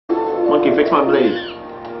monkey, fix my blade.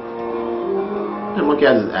 That monkey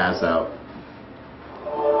has his ass out.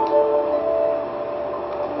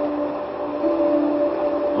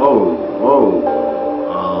 Oh, whoa.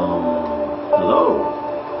 Hello.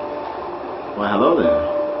 Well, hello there.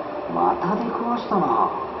 また出くわしたな。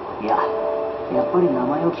いや、やっぱり名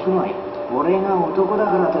前を聞くまい。俺が男だ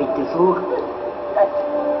からといってそうか。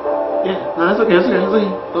Yeah, no, that's okay, that's okay, that's okay.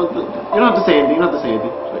 You don't have to say anything, you don't have to say anything.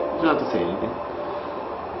 You don't have to say anything.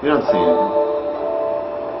 You don't have to say anything.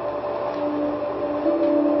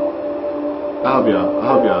 I'll help you out, I'll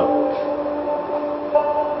help you out.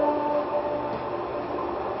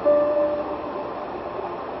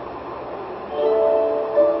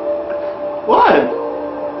 What?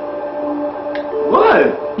 What?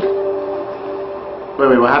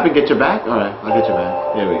 Wait, what happened? Get your back? Alright, I'll get your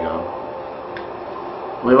back. There we go.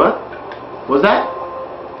 Wait, what? What's that?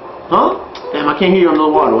 Huh? Damn, I can't hear you under the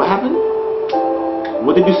water. What happened?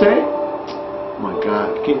 What did you say? Oh my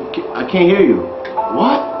god. I can't hear you.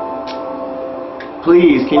 What?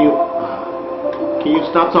 Please, can you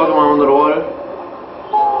stop talking while I'm under the water?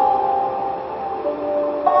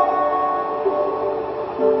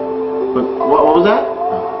 What was that?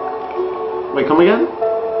 Wait, come again?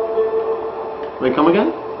 Wait, come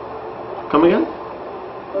again? Come again?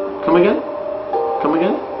 Come again? Come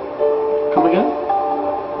again? Come again?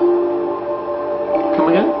 Come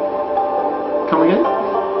again? Come again?